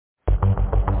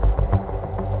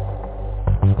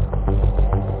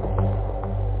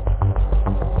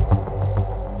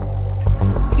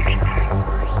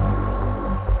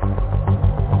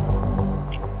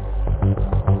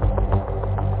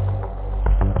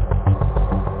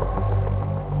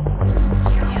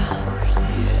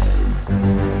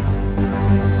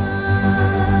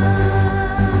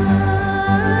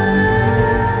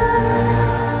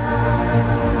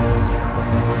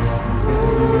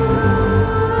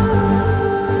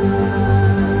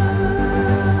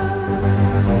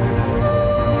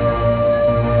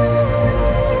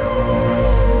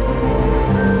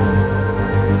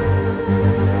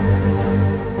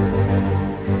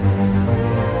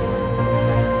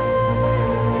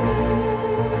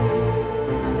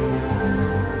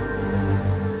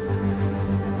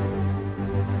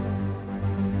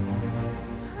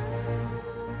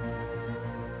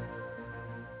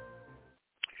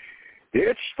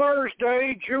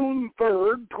Thursday, June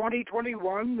 3rd,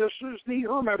 2021. This is the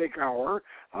Hermetic Hour.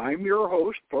 I'm your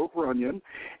host, Poke Runyon,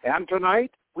 and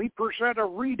tonight we present a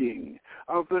reading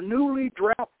of the newly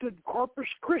drafted Corpus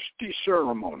Christi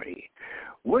ceremony,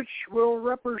 which will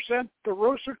represent the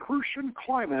Rosicrucian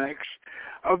climax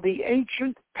of the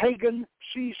ancient pagan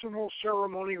seasonal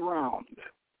ceremony round.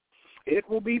 It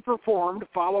will be performed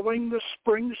following the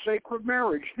Spring Sacred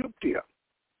Marriage Nuptiae.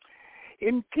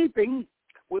 In keeping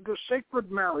with the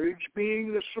sacred marriage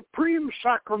being the supreme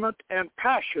sacrament and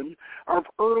passion of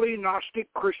early Gnostic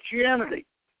Christianity.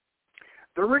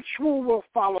 The ritual will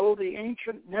follow the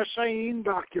ancient Naassene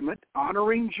document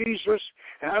honoring Jesus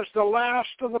as the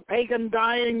last of the pagan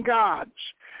dying gods,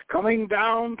 coming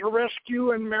down to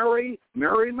rescue and marry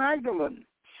Mary Magdalene,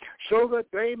 so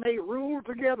that they may rule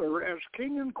together as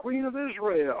King and Queen of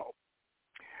Israel.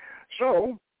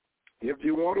 So, if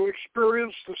you want to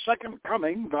experience the second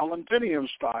coming, Valentinian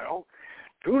style,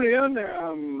 tune in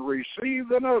and receive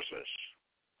the Gnosis.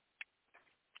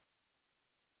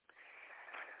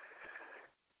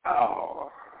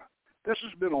 Oh, this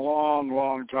has been a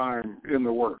long time in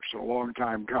the works, a long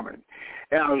time coming.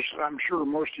 As I'm sure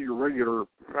most of your regular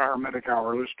Hermetic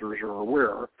Hour listeners are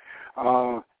aware,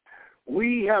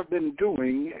 we have been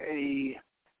doing a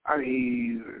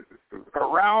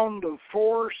round of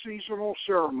 4 seasonal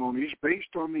ceremonies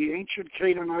based on the ancient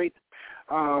Canaanite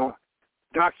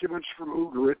documents from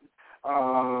Ugarit,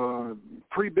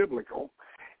 pre-biblical,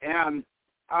 and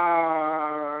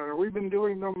we've been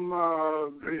doing them,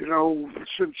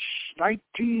 since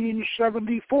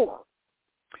 1974,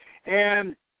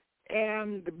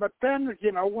 but then,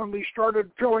 when we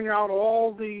started filling out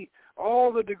all the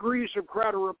degrees of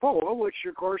Crateropoa, which,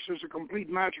 of course, is a complete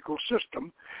magical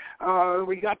system,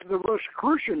 we got to the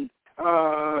Rosicrucian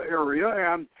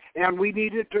area, and we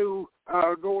needed to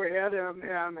go ahead and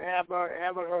have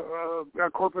a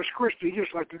Corpus Christi,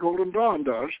 just like the Golden Dawn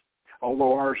does,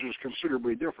 although ours is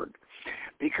considerably different,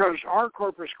 because our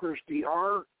Corpus Christi,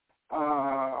 our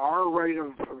rite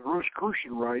of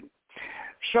Rosicrucian rite,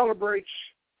 celebrates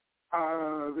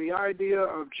the idea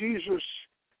of Jesus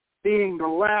being the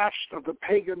last of the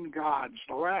pagan gods,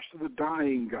 the last of the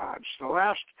dying gods, the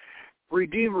last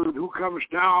Redeemer who comes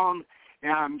down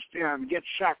and gets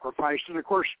sacrificed. And of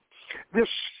course, this,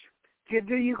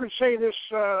 you could say this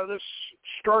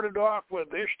started off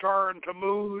with Ishtar and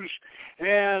Tammuz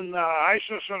and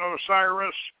Isis and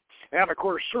Osiris, and of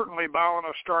course certainly Baal and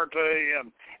Astarte,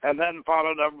 and then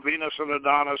followed up Venus and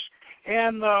Adonis,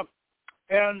 and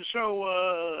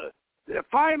so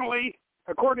finally,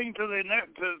 according to the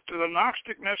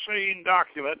Gnostic Nicene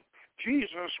document,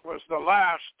 Jesus was the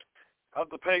last of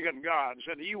the pagan gods,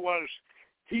 and he was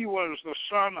the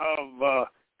son of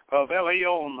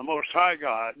Elyon, the Most High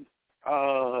God,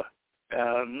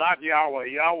 not Yahweh.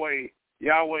 Yahweh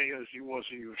was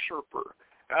a usurper.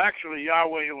 Actually,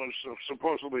 Yahweh was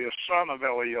supposedly a son of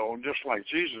Elyon, just like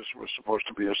Jesus was supposed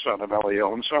to be a son of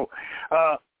Elyon. So,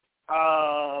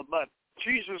 but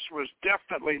Jesus was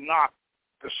definitely not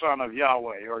the son of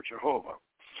Yahweh or Jehovah.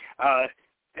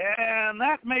 And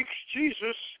that makes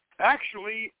Jesus,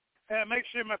 actually,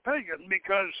 makes him a pagan,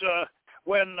 because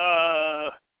when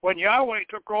Yahweh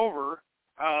took over,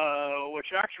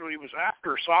 which actually was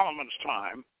after Solomon's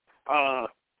time,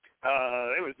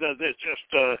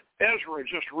 Ezra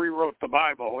just rewrote the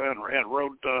Bible and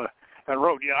wrote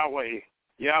Yahweh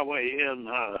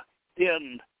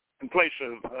in place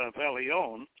of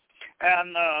Elyon,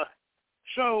 and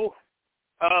so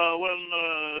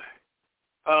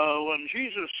when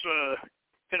Jesus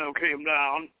came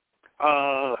down,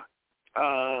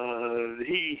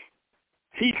 he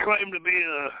claimed to be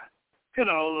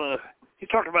he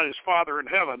talked about his Father in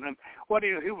heaven, and what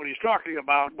he's talking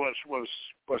about was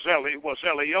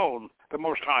Elyon, the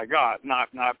Most High God, not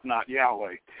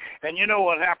Yahweh. And you know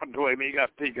what happened to him? He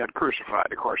got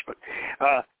crucified, of course, but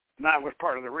that was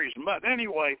part of the reason. But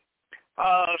anyway,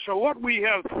 so what we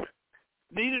have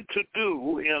needed to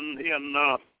do in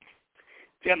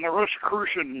the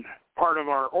Rosicrucian part of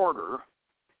our order,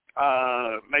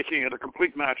 making it a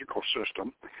complete magical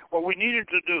system, what we needed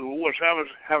to do was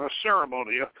have a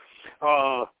ceremony,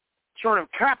 sort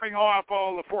of capping off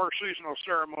all the 4 seasonal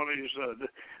ceremonies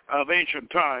of ancient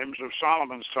times, of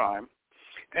Solomon's time,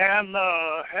 and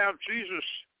have Jesus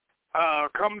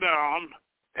come down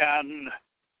and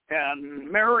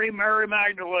marry Mary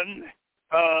Magdalene,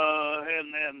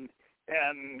 and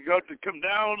come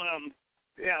down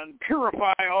and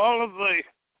purify all of the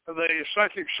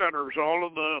psychic centers, all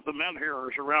of the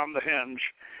menhirs around the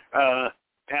henge,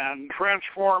 and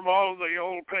transform all of the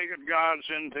old pagan gods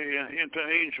into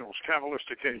angels,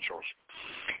 Kabbalistic angels.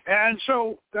 And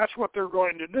so that's what they're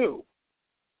going to do.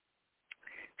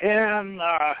 And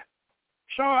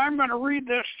so I'm going to read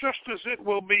this just as it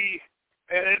will be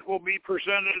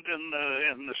presented in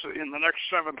the next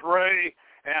seventh ray,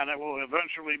 and it will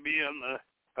eventually be in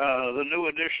the new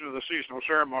edition of the Seasonal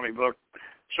Ceremony book.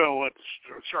 So it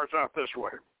starts out this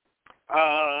way.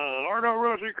 Ordo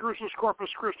Rosicrucian Corpus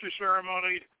Christi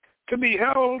ceremony to be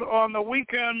held on the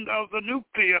weekend of the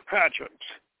Nuptiae pageant.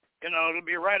 To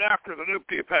be right after the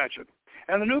Nuptiae pageant.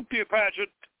 And the Nuptiae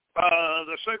pageant,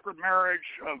 the sacred marriage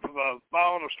of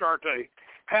Baal and Astarte,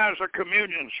 has a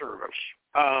communion service.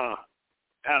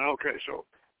 So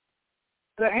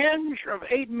the henge of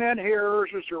 8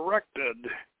 menhirs is erected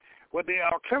with the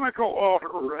alchemical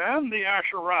altar and the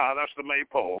Asherah, that's the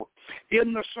maypole,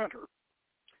 in the center.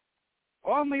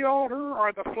 On the altar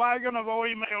are the flagon of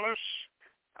Oimelis,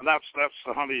 and that's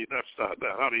the honey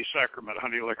sacrament,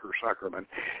 honey liquor sacrament,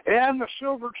 and the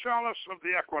silver chalice of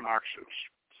the equinoxes.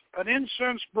 An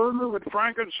incense burner with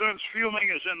frankincense fuming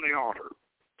is in the altar.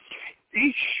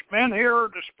 Each menhir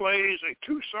displays a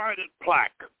 2-sided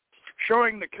plaque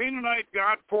showing the Canaanite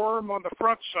god form on the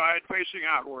front side facing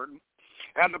outward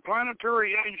and the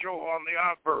planetary angel on the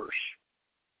obverse.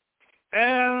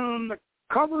 And the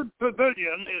covered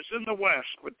pavilion is in the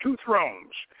west with 2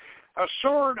 thrones. A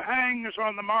sword hangs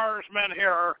on the Mars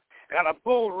menhir, and a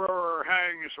bull roarer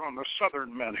hangs on the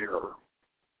southern menhir.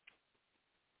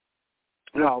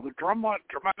 Now, the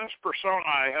dramatis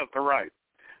personae have the rite.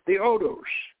 The Odos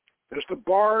is the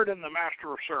bard and the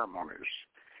master of ceremonies.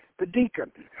 The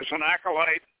deacon is an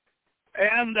acolyte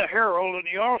and a herald, and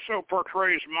he also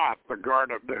portrays Mot, the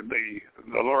guard of the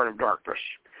Lord of Darkness.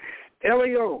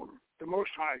 Elion, the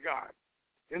Most High God.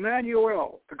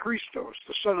 Emmanuel, the Christos,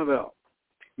 the son of El.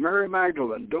 Mary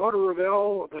Magdalene, daughter of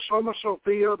El, the Soma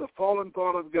Sophia, the fallen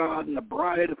thought of God, and the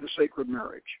bride of the sacred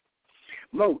marriage.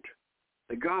 Mot,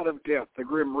 the god of death, the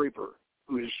grim reaper,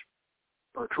 who is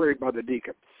portrayed by the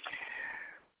deacon.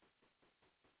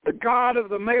 The god of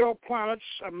the male planets,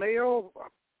 a male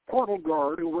portal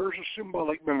guard who wears a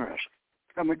symbolic mask.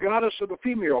 And the goddess of the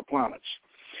female planets,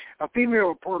 a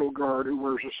female portal guard who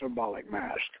wears a symbolic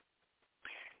mask.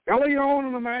 Elion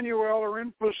and Emmanuel are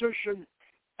in position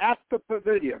at the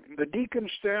pavilion. The deacon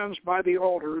stands by the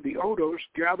altar. The Odos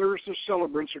gathers the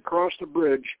celebrants across the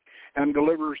bridge and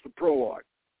delivers the prologue.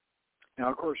 Now,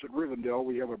 of course, at Rivendell,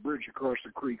 we have a bridge across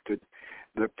the creek that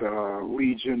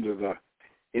leads into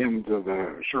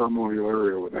the ceremonial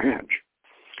area with a henge.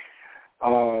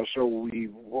 So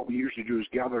what we usually do is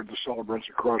gather the celebrants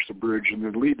across the bridge and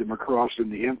then lead them across in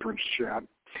the entrance chat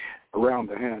around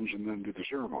the henge and then do the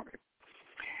ceremony.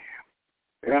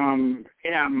 And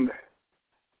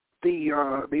the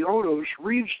Odos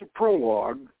reads the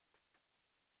prologue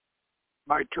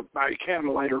by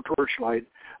candlelight or torchlight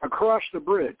across the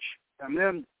bridge, and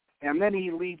then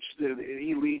he leads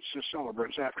the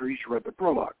celebrants after he's read the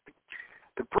prologue.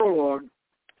 The prologue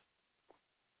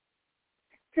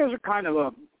is a kind of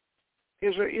a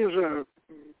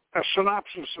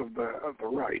synopsis of the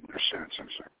rite in a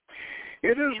sense.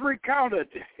 It is recounted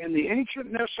in the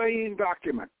ancient Naassene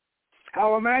document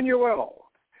how Emmanuel,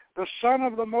 the son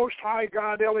of the Most High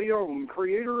God Elion,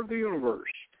 creator of the universe,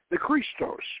 the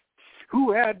Christos,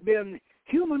 who had been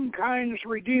humankind's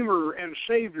redeemer and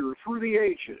savior through the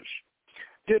ages,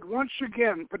 did once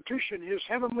again petition his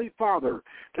heavenly Father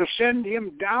to send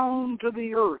him down to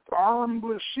the earth, armed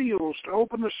with seals to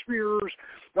open the spheres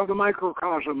of the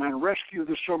microcosm and rescue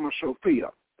the Soma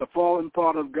Sophia, the fallen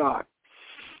thought of God,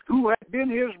 who had been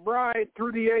his bride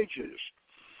through the ages,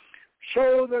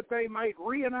 so that they might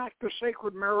reenact the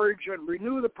sacred marriage and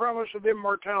renew the promise of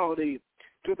immortality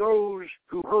to those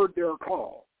who heard their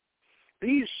call.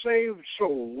 These saved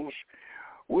souls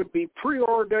would be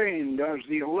preordained as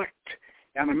the elect,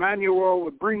 and Emmanuel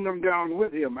would bring them down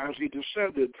with him as he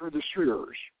descended through the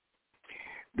spheres.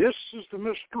 This is the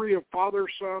mystery of Father,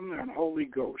 Son, and Holy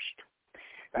Ghost.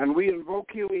 And we invoke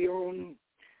Elion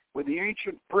with the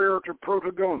ancient prayer to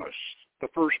Protagonus, the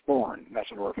firstborn.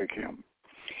 That's an Orphic hymn.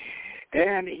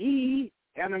 And he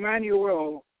and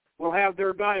Emmanuel will have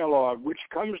their dialogue, which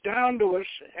comes down to us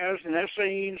as an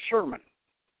Naassene sermon.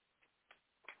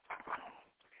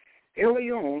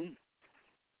 Elion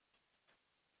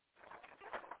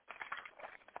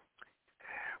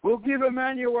will give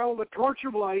Emmanuel the torch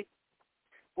of light,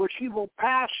 which he will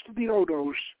pass to the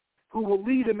Odos, who will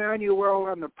lead Emmanuel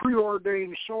and the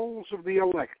preordained souls of the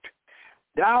elect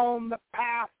down the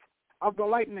path of the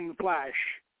lightning flash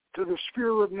to the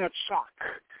sphere of Netzach,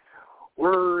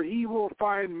 where he will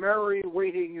find Mary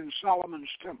waiting in Solomon's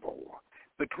temple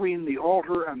between the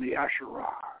altar and the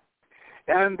Asherah.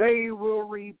 And they will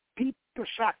repeat the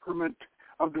sacrament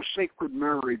of the sacred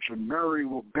marriage, and Mary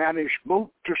will banish both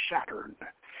to Saturn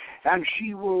and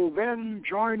she will then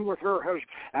join with her husband,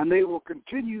 and they will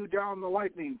continue down the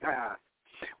lightning path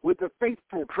with the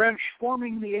faithful,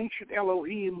 transforming the ancient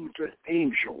Elohim to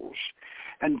angels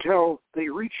until they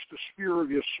reach the sphere of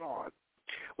Yesod.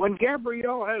 When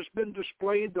Gabriel has been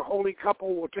displayed, the holy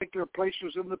couple will take their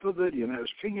places in the pavilion as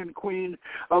king and queen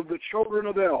of the children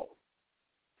of El,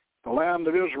 the land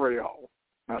of Israel.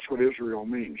 That's what Israel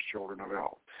means, children of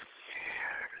El.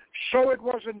 So it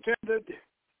was intended,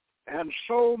 and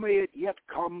so may it yet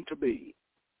come to be.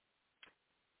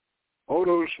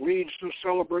 Odos leads the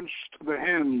celebrants to the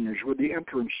henge with the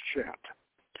entrance chant.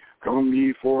 Come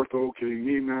ye forth, O King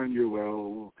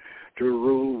Emmanuel, to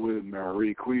rule with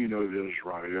Mary, Queen of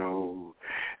Israel,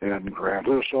 and grant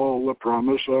us all the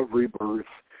promise of rebirth,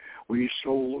 we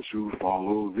souls who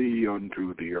follow thee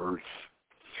unto the earth.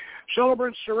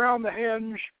 Celebrants surround the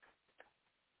henge.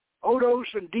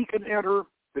 Odos and deacon enter.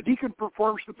 The deacon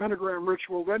performs the pentagram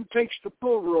ritual, then takes the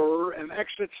bull roarer and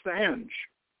exits the henge.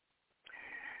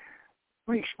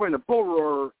 Let me explain. The bull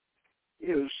roarer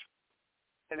is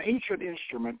an ancient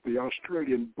instrument. The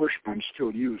Australian bushmen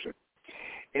still use it.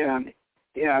 And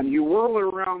you whirl it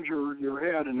around your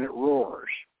head and it roars.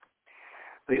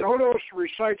 The Odos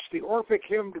recites the Orphic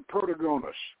hymn to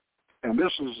Protagonus. And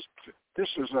this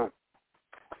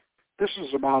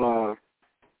is about a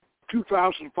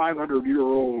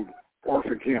 2,500-year-old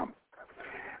Orphic hymn,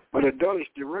 but it does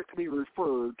directly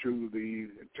refer to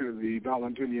the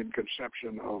Valentinian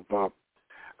conception of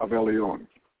Elyon.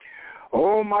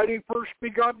 O mighty first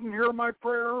begotten, hear my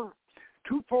prayer.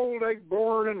 Twofold egg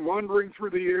born and wandering through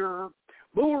the air,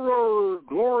 bull roarer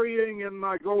glorying in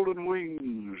thy golden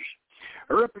wings.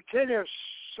 Euripides,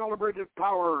 celebrated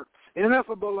power,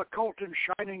 ineffable, occult and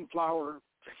shining flower.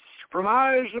 From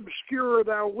eyes obscure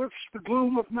thou lifts the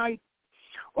gloom of night,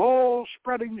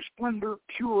 all-spreading splendor,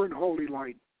 pure and holy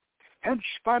light. Hence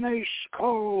Spanace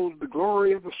called the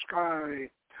glory of the sky,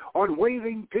 on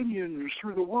waving pinions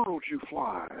through the world you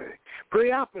fly.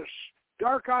 Priapus,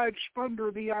 dark-eyed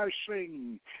splendor thee I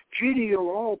sing, genial,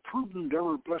 all-prudent,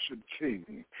 ever-blessed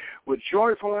King, with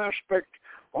joyful aspect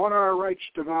on our rites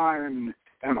divine,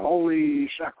 and holy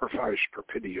sacrifice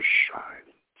perfidious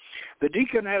shine. The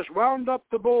deacon has wound up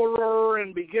the bull roarer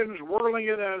and begins whirling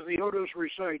it as the Odos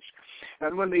recites.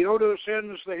 And when the Odos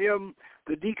ends the hymn,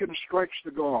 the deacon strikes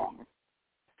the gong.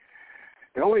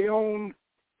 Elyon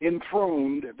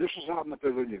enthroned, this is out in the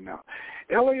pavilion now.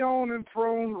 Elyon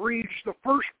enthroned reads the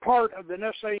first part of the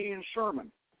Naassene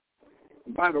sermon.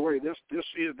 And by the way, this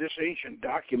ancient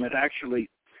document actually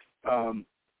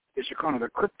is a kind of a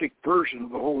cryptic version of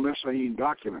the whole Naassene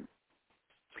document.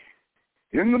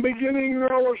 In the beginning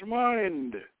there was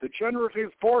mind, the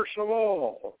generative force of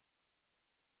all.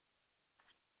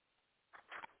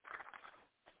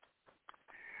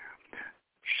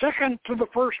 Second to the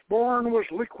firstborn was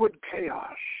liquid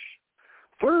chaos.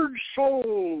 Third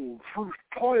soul through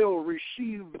toil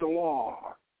received the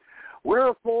law.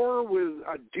 Wherefore, with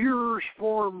a deer's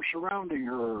form surrounding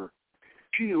her,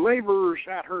 she labors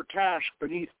at her task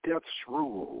beneath death's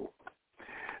rule.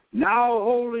 Now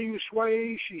holding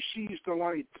sway, she sees the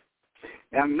light,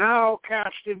 and now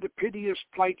cast into piteous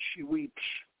plight she weeps.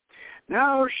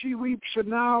 Now she weeps and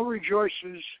now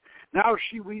rejoices. Now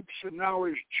she weeps and now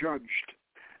is judged.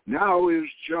 Now is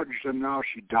judged and now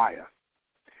she dieth.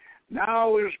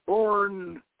 Now is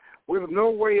born with no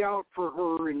way out for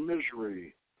her in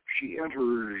misery. She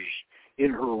enters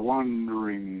in her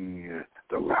wandering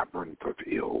the labyrinth of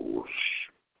ills.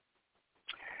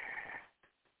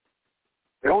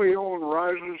 Elyon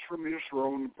rises from his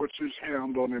throne and puts his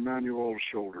hand on Emmanuel's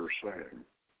shoulder, saying,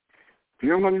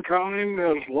 Humankind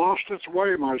has lost its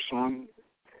way, my son,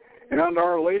 and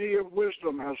Our Lady of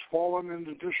Wisdom has fallen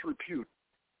into disrepute.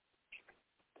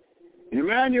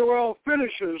 Emmanuel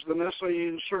finishes the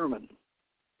Naassene sermon.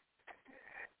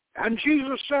 And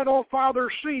Jesus said, O Father,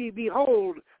 see,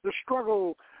 behold, the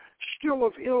struggle still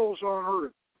of ills on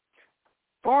earth.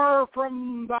 Far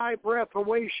from thy breath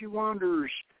away she wanders.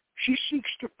 She seeks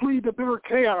to flee the bitter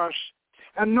chaos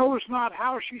and knows not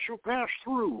how she shall pass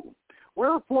through.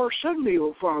 Wherefore send me,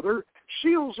 O Father,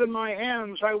 seals in my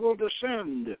hands I will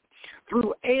descend.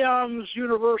 Through aeons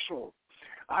universal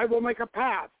I will make a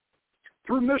path.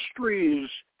 Through mysteries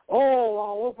all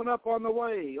I'll open up on the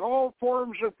way. All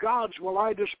forms of gods will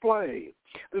I display.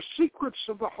 The secrets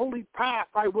of the holy path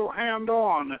I will hand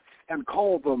on and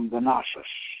call them the Gnosis.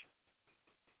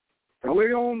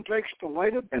 Elyon takes the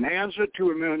light and hands it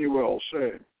to Emmanuel,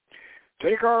 saying,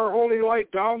 Take our holy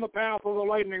light down the path of the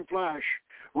lightning flash.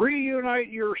 Reunite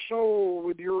your soul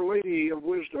with your Lady of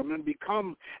Wisdom and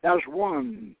become as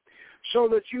one, so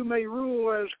that you may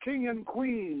rule as king and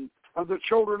queen of the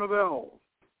children of El.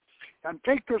 and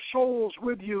take the souls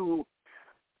with you.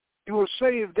 You will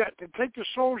save that, and take the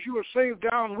souls you will save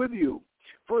down with you.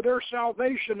 For their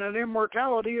salvation and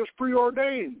immortality is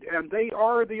preordained, and they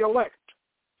are the elect.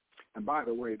 And by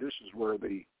the way, this is where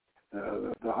the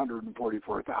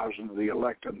 144,000 of the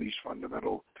elect and these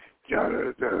fundamental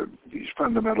churches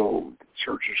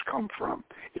come from.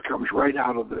 It comes right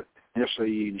out of the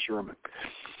Naassene sermon.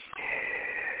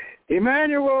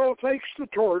 Emmanuel takes the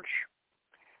torch,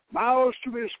 bows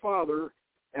to his Father,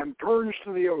 and turns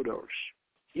to the Odos.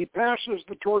 He passes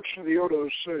the torch to the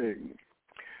Odos, saying,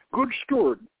 "Good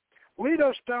steward, lead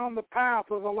us down the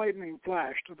path of the lightning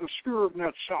flash to the sphere of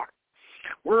Naassene,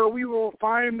 where we will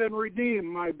find and redeem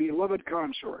my beloved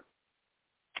consort."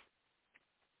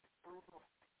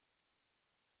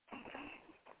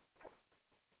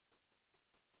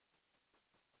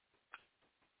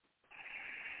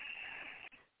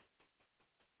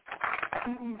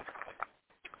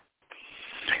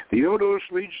 The Odos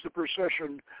leads the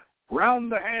procession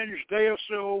round the hinged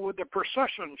deosil with the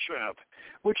procession chant,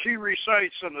 which he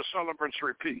recites and the celebrants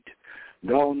repeat.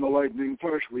 Down the lightning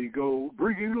flash we go,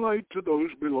 bringing light to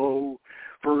those below,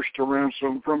 first to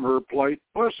ransom from her plight,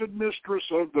 blessed mistress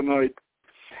of the night.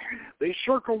 They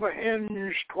circle the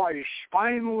hinge twice,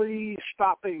 finally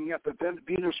stopping at the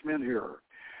Venus Menhir.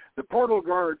 The portal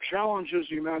guard challenges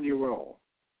Emmanuel.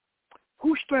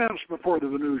 Who stands before the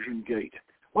Venusian gate?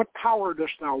 What power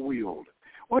dost thou wield?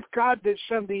 What God did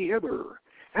send thee hither?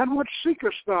 And what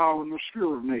seekest thou in the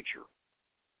sphere of nature?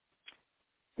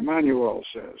 Emmanuel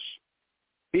says,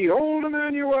 Behold,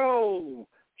 Emmanuel,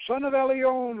 son of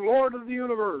Elion, Lord of the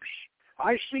universe.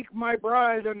 I seek my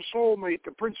bride and soulmate,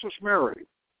 the Princess Mary.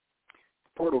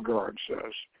 The portal guard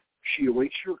says, She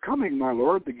awaits your coming, my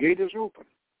lord. The gate is open.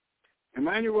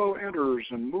 Emmanuel enters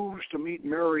and moves to meet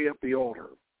Mary at the altar.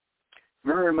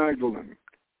 Mary Magdalene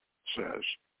says,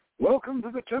 Welcome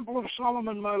to the Temple of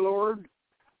Solomon, my lord,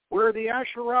 where the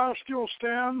Asherah still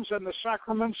stands and the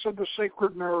sacraments of the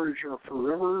sacred marriage are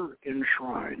forever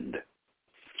enshrined.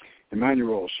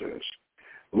 Emmanuel says,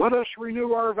 Let us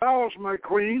renew our vows, my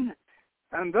queen,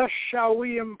 and thus shall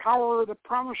we empower the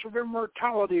promise of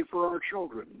immortality for our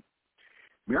children.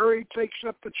 Mary takes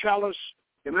up the chalice.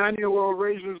 Emmanuel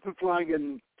raises the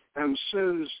flagon and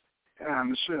says,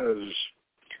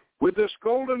 With this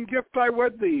golden gift I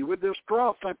wed thee, with this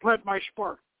draught I plant my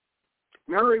spark.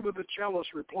 Mary with the chalice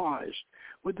replies,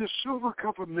 With this silver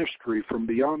cup of mystery from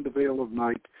beyond the veil of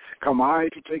night, come I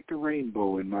to take the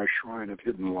rainbow in my shrine of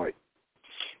hidden light.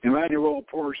 Emmanuel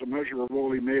pours a measure of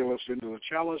holy malus into the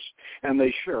chalice, and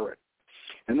they share it,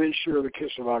 and then share the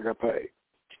kiss of agape.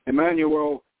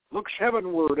 Emmanuel looks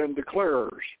heavenward and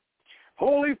declares,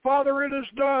 Holy Father, it is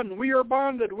done. We are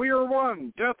bonded. We are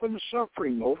one. Death and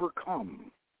suffering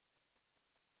overcome.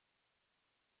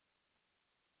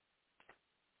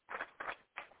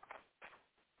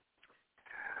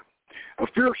 A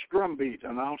fierce drumbeat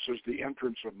announces the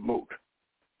entrance of Moat.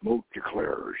 Moat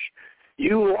declares,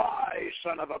 You lie,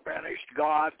 son of a banished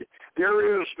god.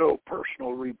 There is no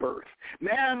personal rebirth.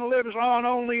 Man lives on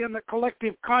only in the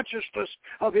collective consciousness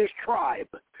of his tribe.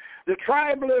 The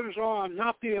tribe lives on,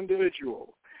 not the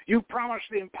individual. You promised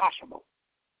the impossible.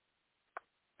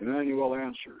 Emmanuel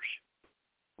answers,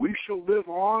 We shall live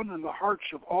on in the hearts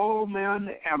of all men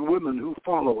and women who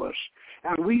follow us,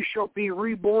 and we shall be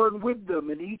reborn with them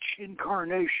in each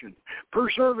incarnation,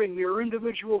 preserving their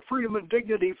individual freedom and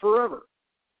dignity forever.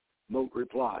 Moat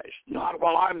replies, Not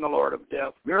while I'm the Lord of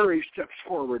Death. Mary steps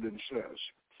forward and says,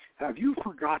 Have you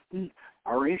forgotten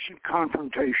our ancient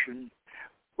confrontation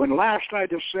when last I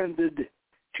descended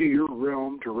to your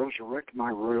realm to resurrect my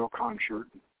royal consort?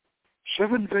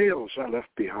 7 veils I left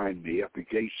behind me at the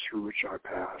gates through which I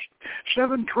passed.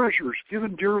 7 treasures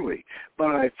given dearly,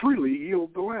 but I freely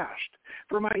yield the last.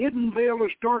 For my hidden veil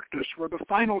is darkness where the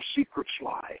final secrets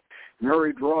lie.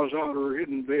 Mary draws out her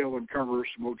hidden veil and covers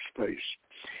Moat's face.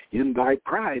 In thy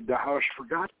pride thou hast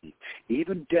forgotten.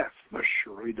 Even death must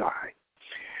surely die.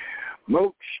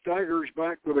 Moat staggers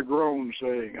back with a groan,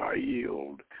 saying, I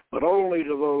yield, but only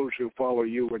to those who follow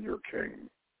you and your king.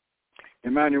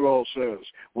 Emmanuel says,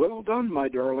 Well done, my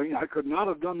darling. I could not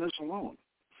have done this alone.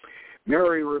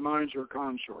 Mary reminds her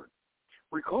consort,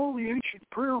 Recall the ancient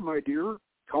prayer, my dear.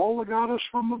 Call the goddess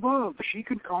from above. She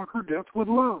can conquer death with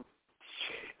love.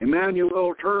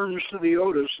 Emmanuel turns to the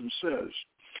Otis and says,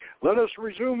 Let us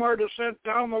resume our descent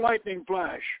down the lightning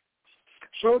flash,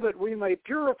 so that we may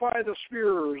purify the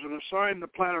spheres and assign the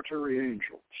planetary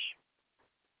angels.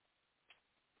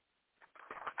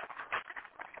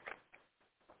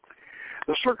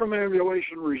 The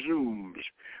circumambulation resumes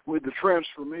with the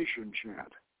transformation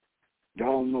chant.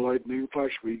 Down the lightning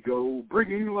flash we go,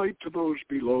 bringing light to those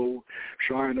below.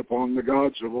 Shine upon the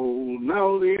gods of old,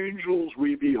 now the angels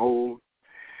we behold.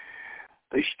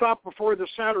 They stop before the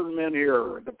Saturn men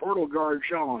here. The portal guard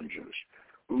challenges.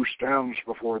 Who stands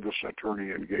before the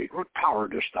Saturnian gate? What power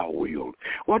dost thou wield?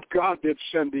 What god did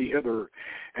send thee hither?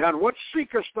 And what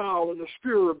seekest thou in the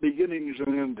sphere of beginnings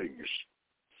and endings?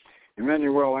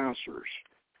 Emmanuel answers,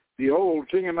 Behold,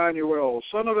 King Emmanuel,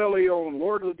 son of Elion,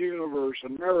 Lord of the universe,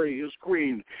 and Mary, his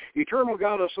queen, eternal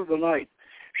goddess of the night.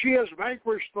 She has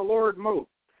vanquished the Lord Moat.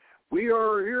 We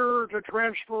are here to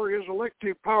transfer his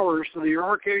elective powers to the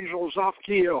archangel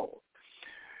Zadkiel,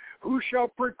 who shall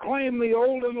proclaim the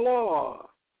olden law.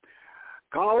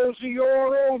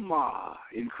 Kaozioroma,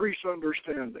 increase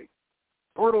understanding.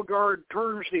 Portal guard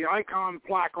turns the icon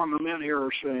plaque on the men here,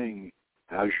 saying,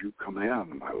 As you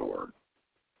command, my lord.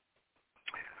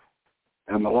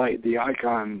 And the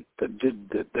icon that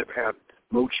had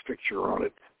Moat's picture on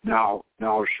it now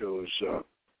shows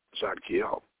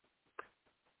Zadkiel.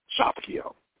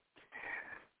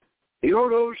 The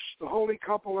Odos, the holy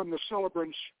couple, and the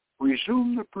celebrants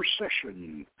resume the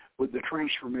procession with the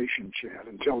transformation chant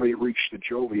until they reach the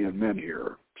Jovian men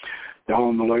here.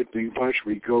 Down the lightning flash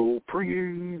we go,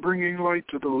 bringing light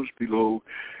to those below.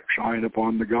 Shine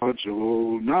upon the gods of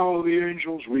old, now the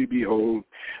angels we behold.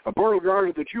 A portal guard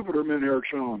of the Jupiter men here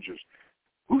challenges.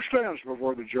 Who stands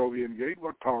before the Jovian gate?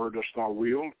 What power dost thou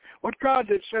wield? What god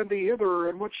did send thee hither,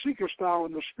 and what seekest thou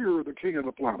in the sphere of the king of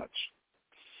the planets?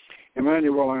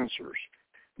 Emmanuel answers,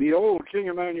 Behold, King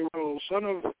Emmanuel, son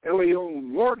of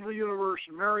Elion, Lord of the universe,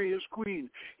 and Mary his queen,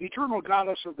 eternal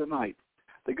goddess of the night.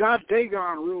 The god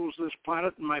Dagon rules this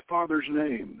planet in my Father's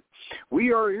name.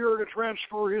 We are here to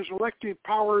transfer his elective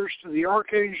powers to the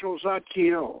archangel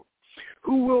Zadkiel,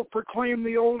 who will proclaim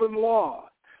the olden law,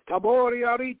 Tabori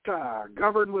Arita,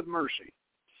 govern with mercy.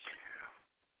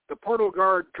 The portal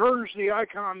guard turns the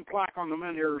icon plaque on the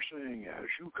men here, saying, As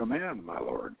you command, my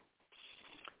lord.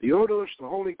 The Odos, the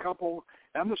holy couple,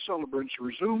 and the celebrants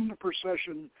resume the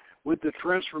procession with the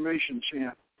transformation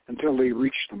chant until they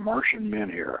reach the Martian men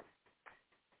here.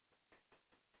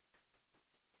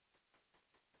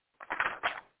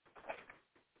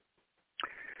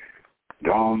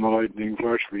 Down the lightning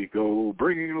flash we go,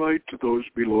 bringing light to those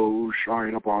below.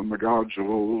 Shine upon the gods of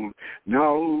old,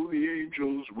 now the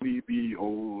angels we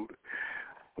behold.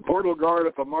 The portal guard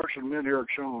at the Martian men here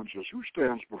challenges, Who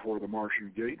stands before the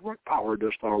Martian gate? What power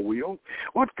dost thou wield?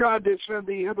 What god did send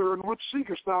thee hither, and what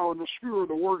seekest thou in the sphere of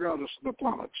the war goddess of the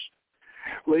planets?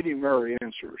 Lady Mary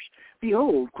answers,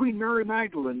 Behold, Queen Mary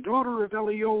Magdalene, daughter of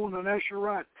Elion and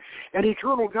Asherat, and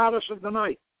eternal goddess of the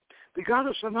night. The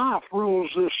goddess Anath rules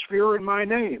this sphere in my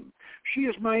name. She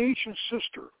is my ancient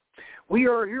sister. We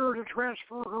are here to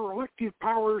transfer her elective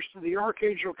powers to the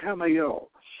archangel Camael,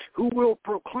 who will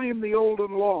proclaim the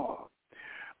olden law.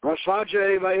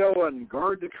 Rasaje Vayoan,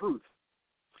 guard the truth.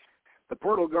 The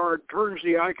portal guard turns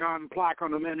the icon plaque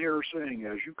on the men here, saying,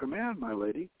 As you command, my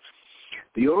lady.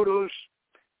 The Odos,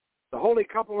 the holy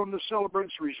couple, and the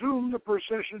celebrants resume the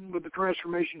procession with the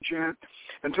transformation chant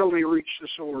until they reach the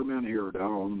solar men here.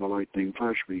 Down the lightning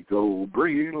flash we go,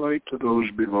 bringing light to those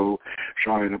below.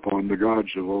 Shine upon the gods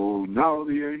of old, now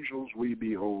the angels we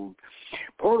behold.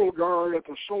 Portal guard at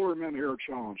the solar men here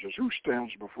challenges, Who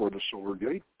stands before the solar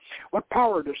gate? What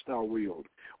power dost thou wield?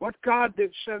 What god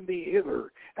did send thee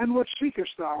hither? And what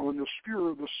seekest thou in the sphere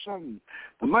of the sun,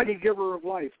 the mighty giver of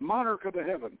life, monarch of the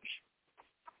heavens?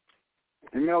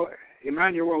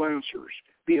 Emmanuel answers,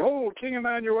 Behold, King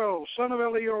Emmanuel, son of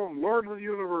Elion, Lord of the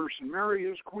universe, and Mary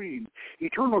his queen,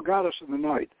 eternal goddess of the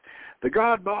night. The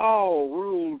god Baal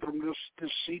ruled from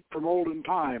this seat from olden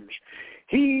times.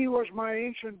 He was my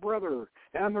ancient brother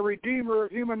and the redeemer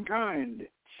of humankind.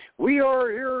 We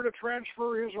are here to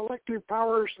transfer his elective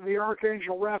powers to the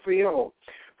archangel Raphael,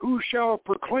 who shall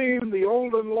proclaim the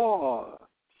olden law.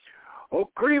 O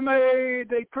crime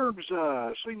de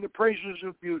Curbza, sing the praises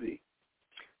of beauty.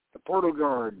 The portal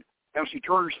guard, as he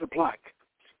turns the plaque,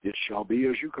 It shall be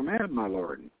as you command, my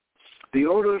lord. The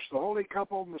Odos, the holy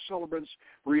couple, and the celebrants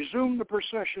resume the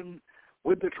procession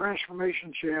with the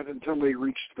transformation chant until they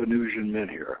reach the Venusian men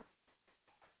here.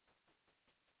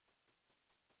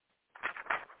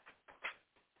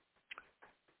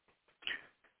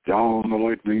 Down the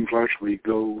lightning flash we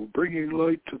go, bringing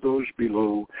light to those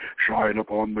below. Shine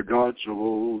upon the gods of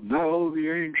old, now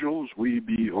the angels we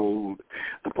behold.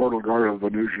 The portal guard of the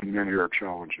Venusian men here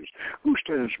challenges. Who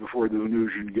stands before the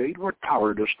Venusian gate? What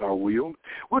power dost thou wield?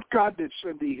 What god did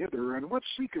send thee hither, and what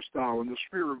seekest thou in the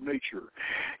sphere of nature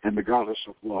and the goddess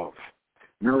of love?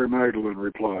 Mary Magdalene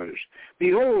replies,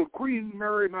 Behold, Queen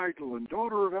Mary Magdalene,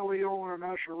 daughter of Elion and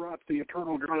Asherat, the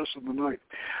eternal goddess of the night.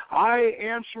 I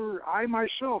answer, I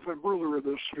myself am ruler of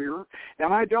this sphere,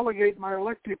 and I delegate my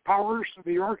elective powers to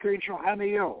the Archangel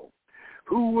Haniel,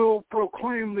 who will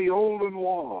proclaim the olden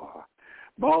law.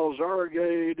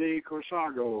 Balzarge de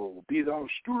Cosago, be thou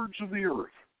stewards of the earth.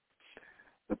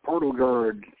 The portal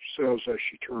guard says as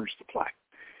she turns the plaque,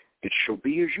 It shall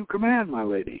be as you command, my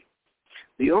lady.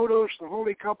 The Odos, the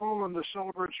holy couple, and the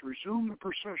celebrants resume the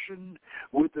procession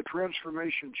with the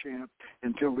transformation chant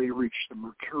until they reach the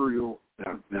mercurial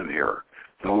menhir.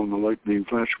 Down the lightning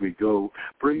flash we go,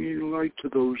 bringing light to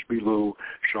those below.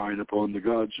 Shine upon the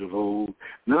gods of old.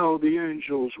 Now the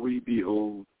angels we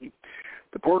behold.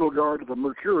 The portal guard of the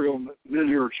mercurial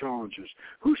menhir challenges,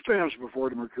 Who stands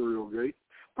before the mercurial gate?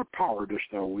 What power dost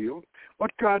thou wield?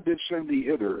 What God did send thee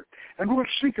hither? And what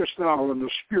seekest thou in the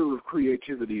sphere of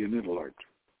creativity and intellect?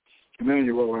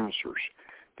 Emmanuel answers,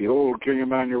 Behold, King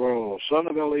Emmanuel, son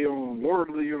of Elion, Lord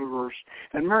of the universe,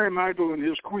 and Mary Magdalene,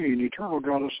 his queen, eternal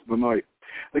goddess of the night.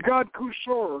 The god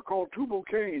Kusor, called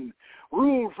Tubal-Cain,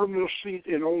 ruled from this seat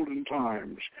in olden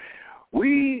times.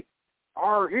 We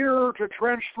are here to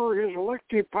transfer his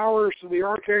elective powers to the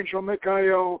Archangel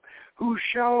Michael, who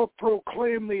shall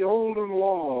proclaim the olden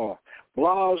law.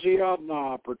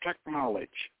 Blasiadna, protect knowledge.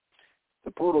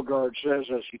 The portal guard says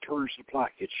as he turns the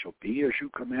plaque, It shall be as you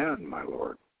command, my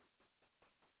lord.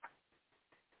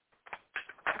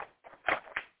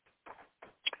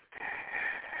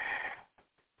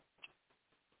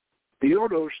 The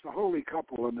Odos, the holy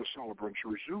couple, and the celebrants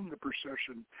resume the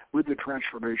procession with the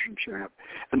transformation chant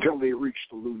until they reach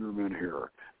the lunar menhir.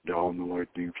 Down the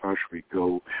lightning flash we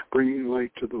go, bringing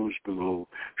light to those below.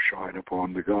 Shine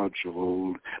upon the gods of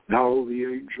old. Now the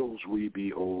angels we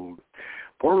behold.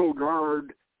 Portal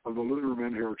guard of the lunar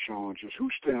menhir challenges, Who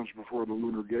stands before the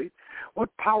lunar gate? What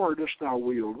power dost thou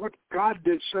wield? What God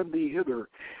did send thee hither?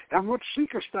 And what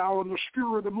seekest thou in the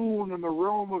sphere of the moon in the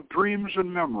realm of dreams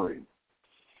and memory?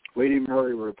 Lady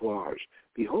Mary replies,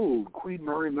 Behold, Queen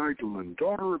Mary Magdalene,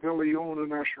 daughter of Elion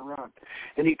and Asherat,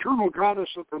 an eternal goddess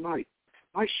of the night.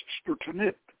 My sister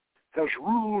Tanit has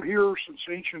ruled here since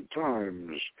ancient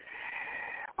times.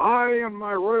 I and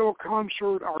my royal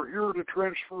consort are here to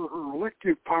transfer her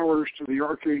elective powers to the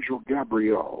Archangel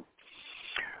Gabriel,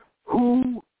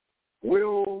 who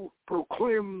will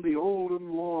proclaim the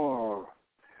olden law.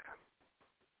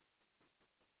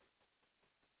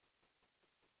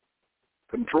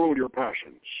 Control your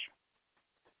passions.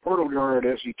 Portal guard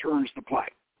as he turns the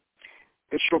plaque.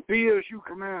 It shall be as you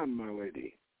command, my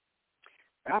lady.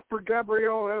 After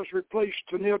Gabriel has replaced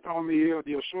Tanit on the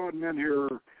Asad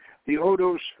menhir, the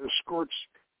Odos escorts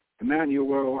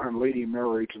Emmanuel and Lady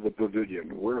Mary to the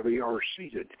pavilion, where they are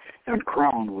seated and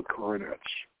crowned with coronets.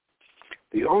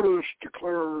 The Odos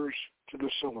declares to the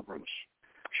celebrants,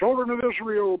 Children of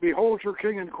Israel, behold your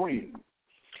king and queen.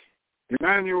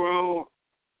 Emmanuel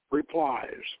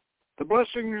replies, The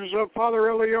blessings of Father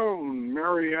Elion,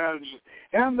 Mary adds,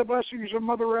 and the blessings of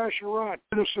Mother Asherat,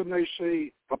 Naassene, they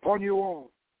say, upon you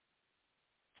all.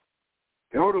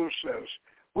 The Odos says,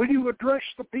 Will you address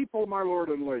the people, my lord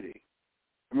and lady?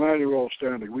 Emmanuel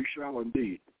standing, We shall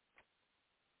indeed.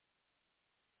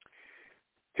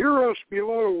 Hear us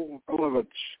below, beloveds,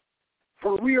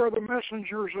 for we are the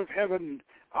messengers of heaven.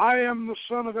 I am the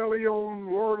son of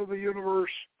Elion, Lord of the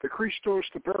universe, the Christos,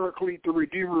 the Paraclete, the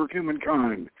Redeemer of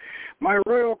humankind. My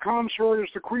royal consort is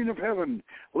the Queen of Heaven,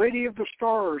 Lady of the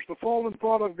stars, the fallen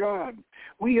thought of God.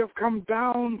 We have come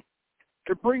down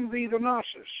to bring thee the Gnosis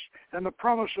and the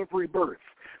promise of rebirth.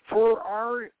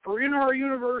 For in our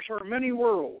universe are many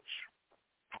worlds.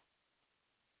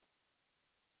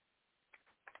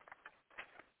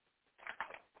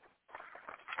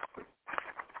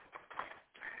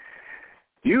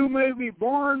 You may be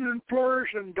born and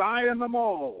flourish and die in them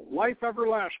all, life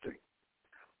everlasting.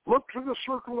 Look to the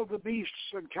circle of the beasts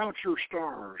and count your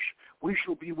stars. We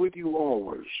shall be with you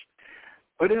always.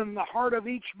 But in the heart of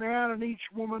each man and each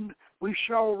woman we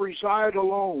shall reside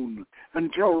alone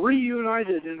until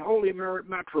reunited in holy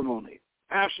matrimony.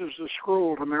 Passes the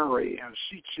scroll to Mary and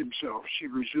seats himself. She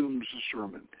resumes the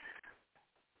sermon.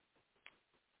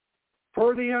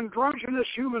 For the androgynous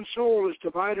human soul is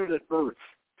divided at birth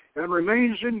and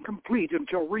remains incomplete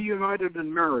until reunited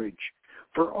in marriage.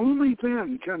 For only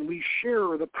then can we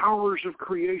share the powers of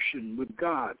creation with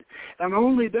God, and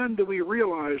only then do we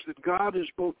realize that God is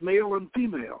both male and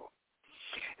female.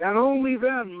 And only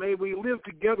then may we live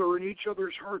together in each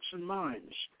other's hearts and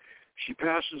minds. She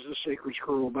passes the sacred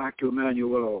scroll back to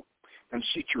Emmanuel and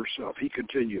seats herself. He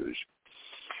continues.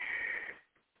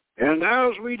 And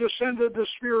as we descended the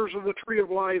spheres of the tree of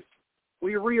life,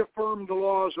 we reaffirm the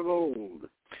laws of old,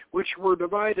 which were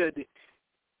divided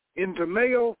into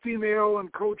male, female,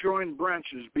 and co-joined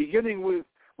branches, beginning with,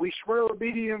 we swear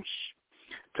obedience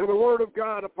to the Word of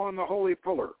God upon the holy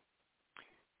pillar,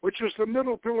 which is the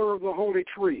middle pillar of the holy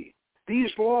tree.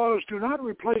 These laws do not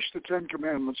replace the Ten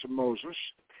Commandments of Moses.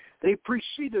 They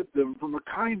preceded them from a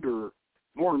kinder,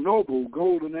 more noble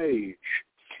golden age.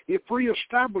 If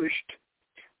reestablished,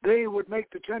 they would make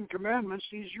the Ten Commandments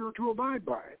easier to abide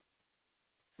by.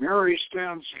 Mary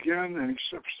stands again and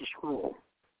accepts the scroll.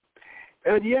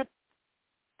 And yet,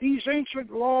 these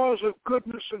ancient laws of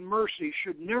goodness and mercy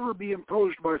should never be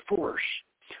imposed by force,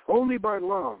 only by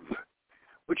love,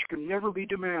 which can never be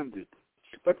demanded,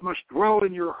 but must dwell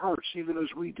in your hearts even as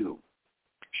we do.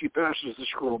 She passes the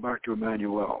scroll back to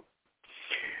Emmanuel.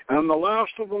 And the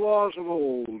last of the laws of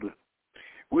old,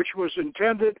 which was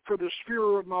intended for the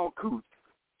sphere of Malkuth,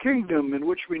 kingdom in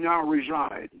which we now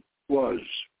reside, was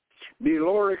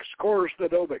Milorix cors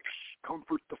dedobix,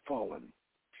 comfort the fallen,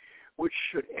 which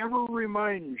should ever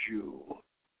remind you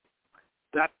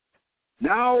that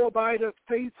now abideth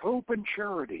faith, hope, and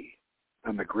charity,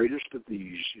 and the greatest of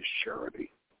these is charity.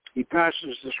 He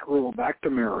passes the scroll back to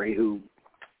Mary, who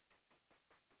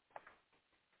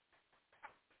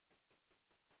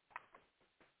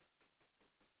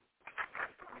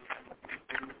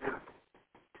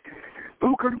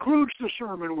concludes the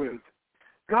sermon with,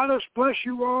 God us bless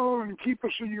you all and keep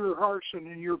us in your hearts and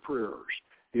in your prayers.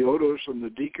 The Odos and the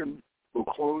deacon will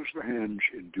close the hinge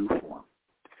in due form.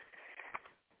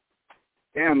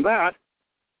 And that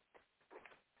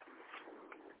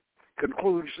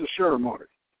concludes the ceremony.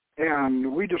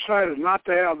 And we decided not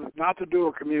to do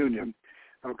a communion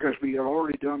because we had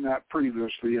already done that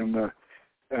previously in the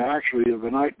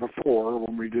night before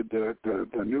when we did the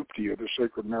Nuptiae, the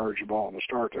Sacred Marriage of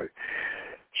Nuptiae.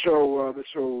 So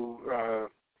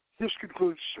this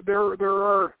concludes. There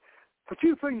are a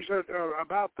few things that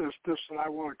about this that I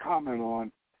want to comment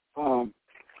on.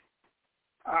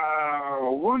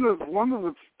 One of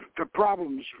the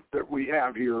problems that we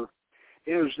have here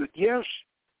is that yes,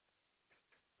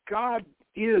 God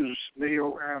is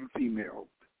male and female,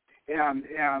 and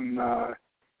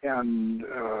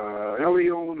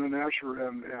Elion and Asher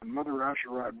and Mother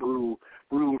Asherat rule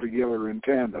together in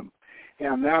tandem,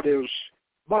 and that is.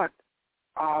 But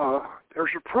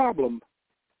there's a problem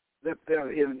that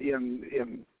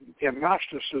in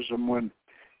Gnosticism when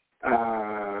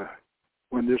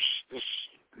this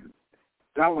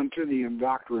Valentinian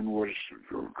doctrine was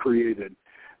created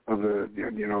of the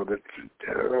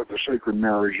sacred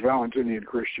marriage, Valentinian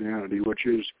Christianity, which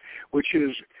is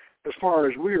as far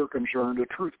as we are concerned, the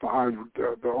truth behind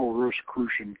the whole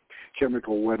Rosicrucian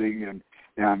chemical wedding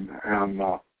and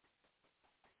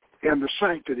the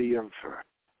sanctity of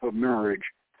marriage.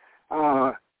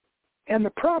 And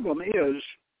the problem is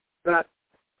that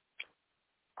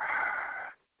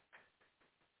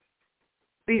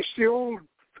it's the old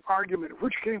argument,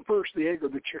 which came first, the egg or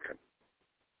the chicken?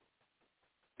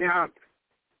 Now,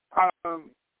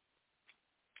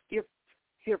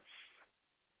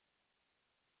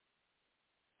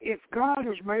 if God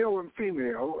is male and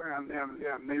female and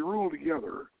they rule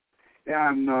together,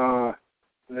 and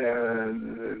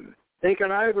they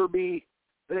can either be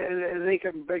they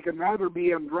can either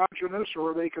be androgynous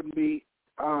or they can be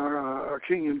a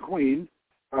king and queen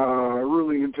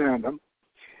ruling in tandem,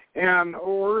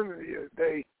 or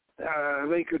they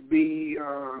could be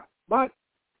but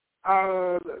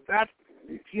that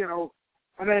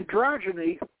an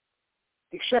androgyny,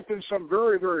 except in some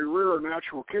very, very rare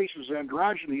natural cases,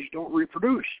 androgynies don't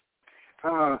reproduce.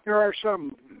 There are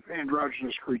some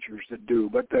androgynous creatures that do,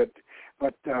 but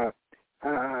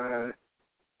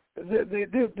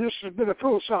this has been a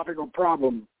philosophical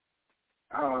problem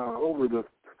over the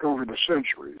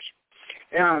centuries,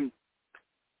 and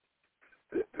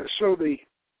so the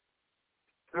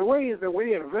way it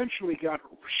eventually got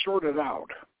sorted out,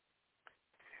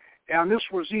 and this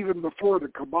was even before the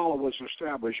Kabbalah was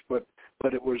established, but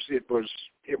it was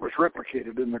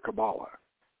replicated in the Kabbalah.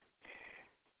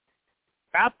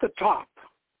 At the top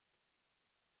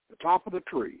of the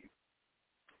tree,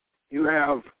 you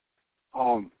have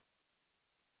a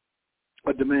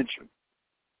dimension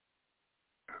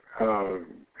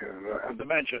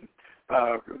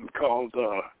called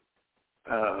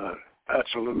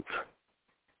absolute,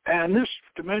 and this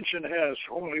dimension has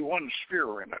only one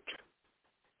sphere in it,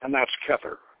 and that's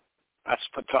Kether. That's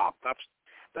the top.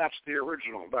 That's the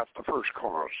original. That's the first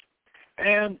cause,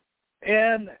 and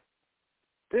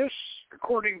this,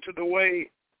 according to the way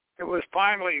it was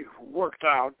finally worked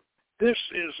out, this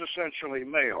is essentially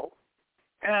male.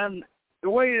 And the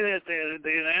way that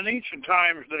in ancient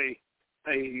times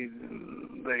they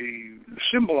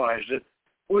symbolized it,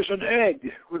 was an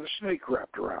egg with a snake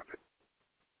wrapped around it.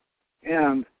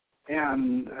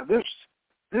 And this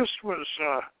was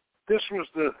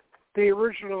the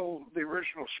original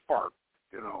spark,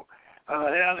 you know.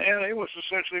 And it was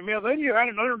essentially male. Then you had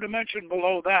another dimension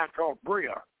below that called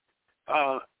Bria,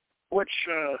 which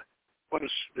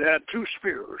had two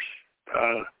spheres,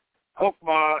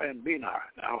 Hokmah and Binah.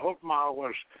 Now Hokmah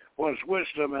was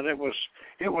wisdom, and it was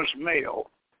male,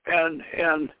 and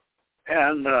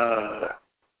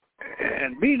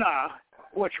Binah,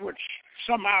 which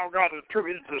somehow got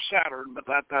attributed to Saturn, but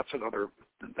that's another.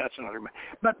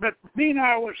 But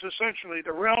Binah was essentially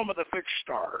the realm of the fixed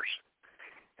stars.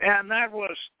 And that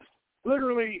was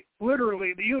literally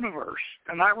the universe,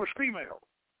 and that was female.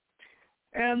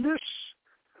 And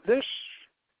this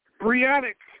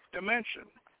Briatic dimension,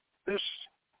 this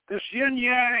yin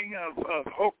yang of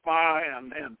Hokmah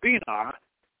and Binah,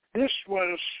 this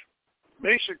was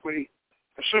basically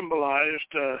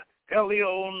symbolized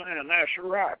Elyon and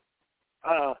Asherat,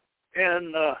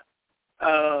 and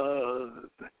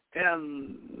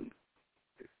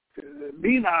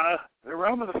Binah, the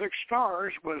realm of the fixed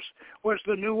stars, was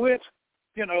the Nuit,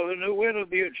 you know, the Nuit of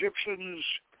the Egyptians,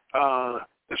 the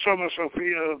Soma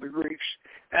Sophia of the Greeks,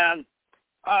 and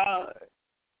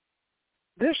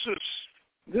this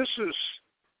is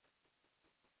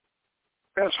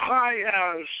as high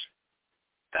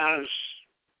as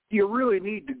you really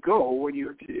need to go when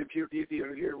if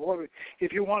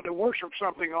you want to worship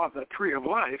something on the tree of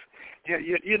life.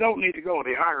 You don't need to go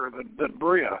any higher than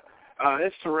Bria.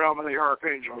 It's the realm of the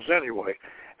archangels anyway,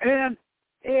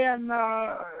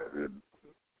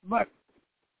 but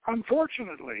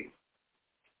unfortunately,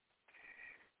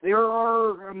 there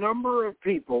are a number of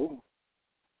people.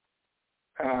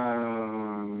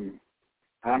 I'm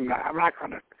not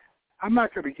going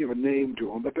to give a name to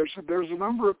them, but there's a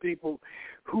number of people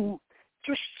who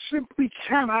just simply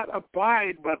cannot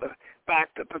abide by the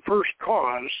fact that the first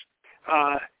cause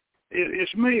is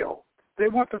male. They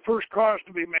want the first cause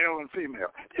to be male and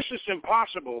female. This is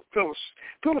impossible.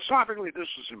 Philosophically, this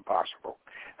is impossible.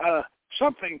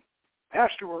 Something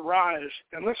has to arise,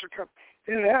 unless it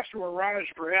has to arise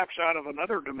perhaps out of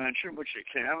another dimension, which it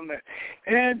can.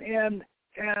 And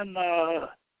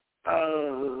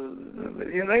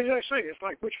you know, as I say, it's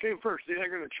like which came first, the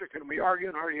egg or the chicken? We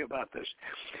argue about this.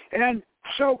 And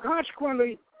so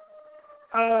consequently,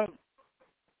 the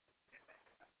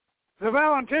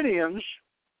Valentinians,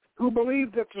 who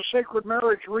believed that the sacred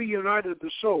marriage reunited the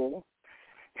soul,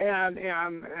 and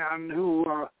who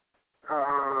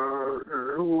are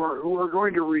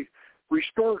going to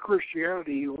restore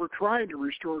Christianity, who are trying to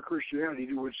restore Christianity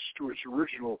to its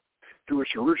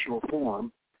original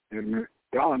form. And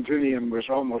Valentinian was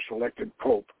almost elected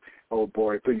pope. Oh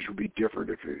boy, things would be different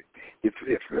if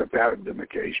that had been the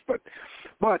case.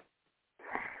 But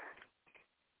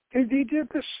he did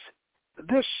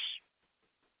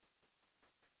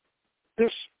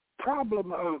this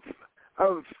problem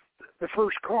of the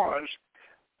first cause.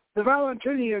 The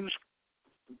Valentinians,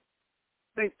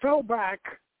 they fell back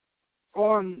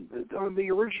on the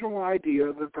original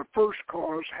idea that the first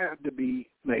cause had to be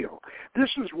male. This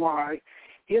is why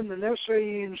in the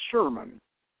Naassene sermon,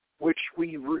 which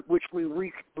we in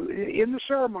the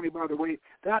ceremony, by the way,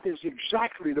 that is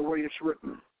exactly the way it's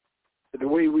written, the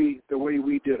way we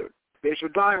did it. It's a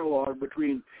dialogue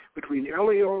between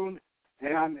Elyon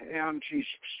and Jesus.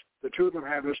 The two of them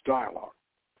have this dialogue,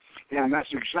 and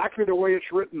that's exactly the way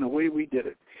it's written, the way we did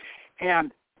it.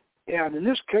 And in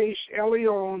this case,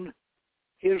 Elyon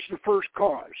is the first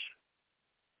cause,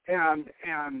 and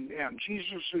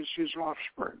Jesus is his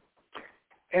offspring.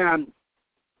 And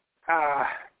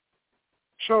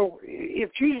so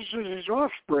if Jesus is his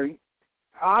offspring,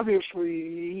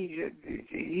 obviously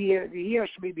he has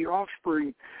to be the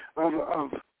offspring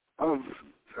of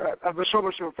the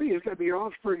Soma Sophia. He's got to be the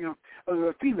offspring of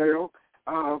the female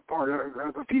part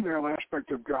of the female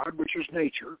aspect of God, which is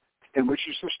nature, and which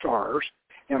is the stars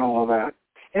and all of that.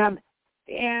 And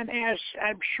as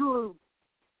I'm sure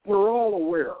we're all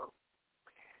aware,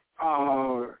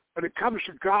 when it comes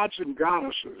to gods and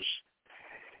goddesses,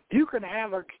 you can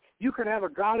have a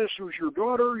goddess who's your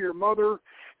daughter, your mother,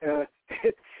 and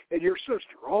your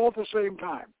sister all at the same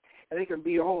time, and they can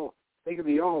be all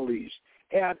these.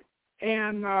 And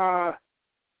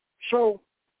so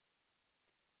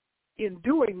in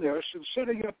doing this and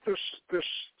setting up this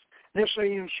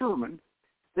Naassene sermon,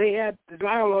 they had the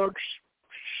dialogues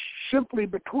simply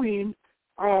between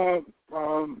Elyon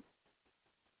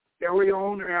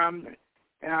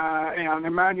and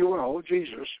Emmanuel,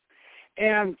 Jesus,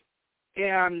 and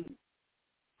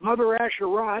Mother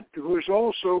Asherat, who is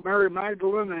also Mary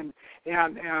Magdalene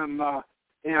and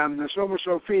the Soma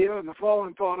Sophia and the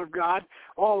fallen thought of God,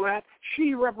 all that,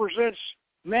 she represents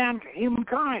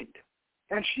humankind,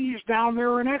 and she's down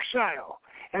there in exile,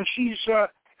 and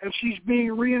she's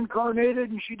being reincarnated,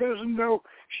 and she doesn't know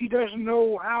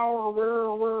how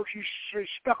or where she's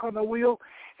stuck on the wheel,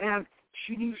 and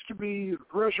she needs to be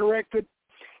resurrected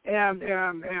and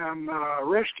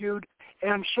rescued,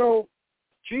 and so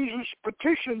Jesus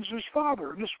petitions his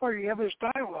Father. And this is why you have this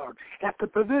dialogue at the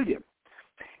pavilion.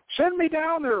 Send me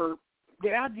down there,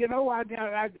 Dad. You know,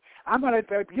 I'm going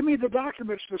to give me the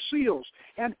documents, the seals.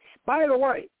 And by the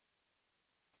way,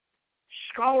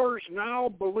 scholars now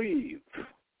believe,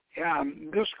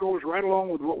 and this goes right along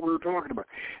with what we were talking about,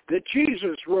 that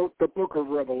Jesus wrote the book of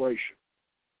Revelation.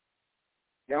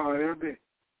 You know,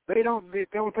 they don't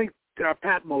think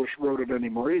Patmos wrote it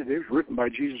anymore. It was written by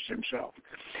Jesus himself.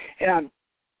 And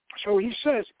so he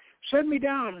says, send me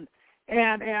down.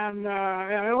 And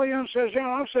Eliam says, yeah,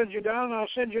 I'll send you down. I'll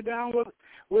send you down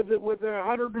with the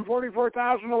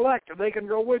 144,000 elect, and they can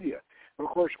go with you. Of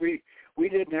course, we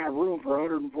didn't have room for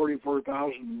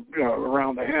 144,000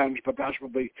 around the hens, but that's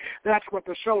what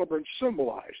the celebrants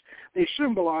symbolize. They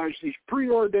symbolize these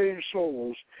preordained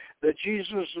souls that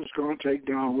Jesus is going to take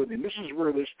down with him. This is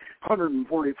where this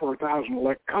 144,000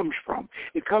 elect comes from.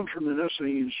 It comes from the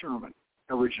Naassene sermon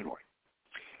originally,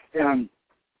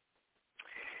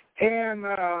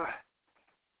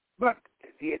 but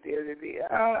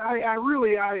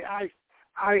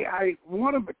I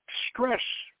want to stress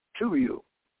to you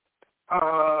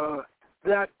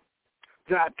that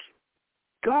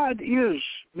God is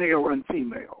male and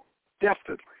female,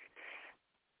 definitely.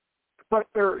 But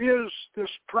there is this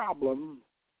problem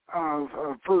of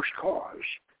first cause.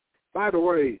 By the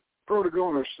way,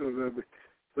 Protagonist,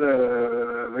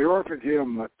 the Orphic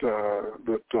hymn that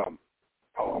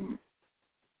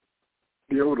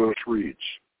Theodos reads,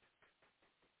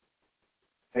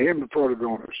 the hymn of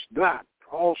Protagonist, that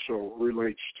also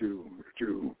relates to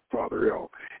Father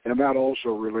L, and that also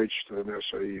relates to the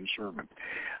Naassene sermon.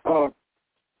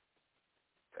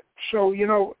 So, you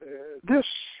know, this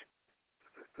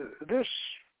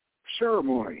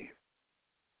ceremony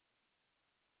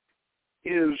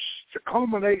is the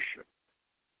culmination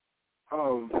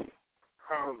of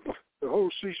the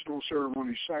whole seasonal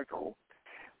ceremony cycle,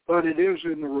 but it is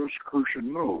in the Rosicrucian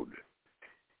mode.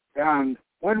 And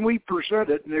when we present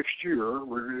it next year,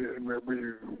 we're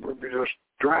just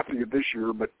drafting it this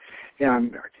year,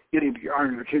 and getting the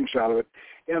Iron of the Kinks out of it.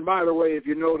 And by the way, if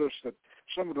you notice that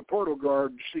some of the portal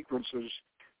guard sequences,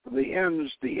 the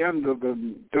end of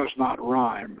them does not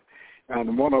rhyme.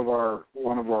 And one of our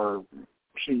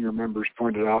senior members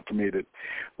pointed out to me that,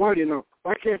 well, you know,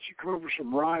 why can't you come up with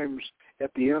some rhymes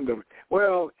at the end of it?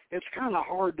 Well, it's kind of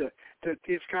hard to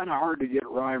get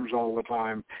rhymes all the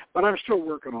time, but I'm still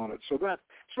working on it. So let's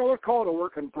call it a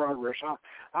work in progress.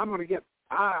 I'm going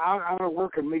to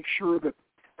work and make sure that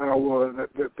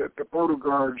that the proto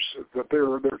guards, that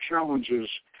their challenges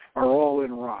are all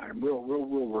in rhyme. We'll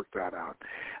work that out.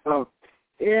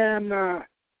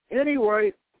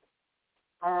 Anyway,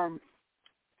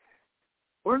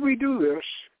 when we do this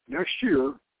next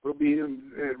year, it'll be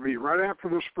right after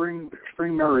the spring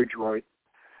marriage rite.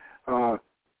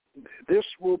 This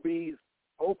will be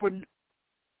open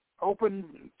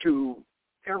to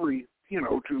every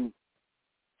to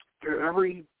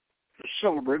every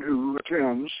celebrant who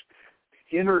attends,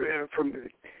 from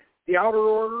the outer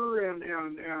order and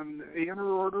the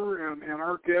inner order and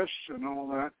our guests and all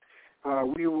that.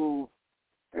 We'll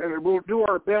do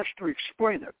our best to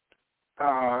explain it.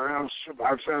 As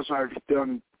I've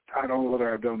done, I don't know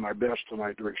whether I've done my best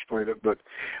tonight to explain it, but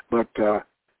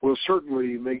we'll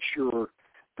certainly make sure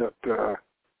that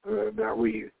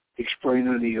we explain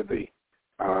any of the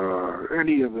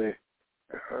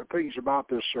things about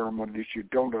this ceremony that you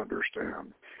don't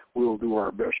understand. We'll do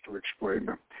our best to explain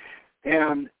them.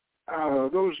 And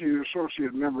those of you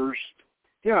associate members,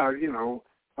 we're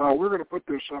going to put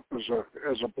this up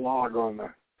as a blog on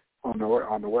the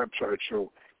website,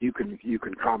 so you can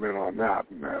comment on that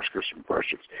and ask us some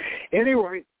questions.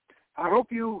 Anyway, I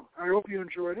hope you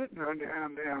enjoyed it,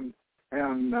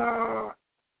 and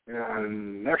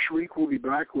next week we'll be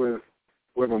back with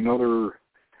another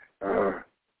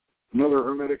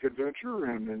Hermetic adventure,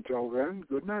 and until then,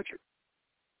 good magic.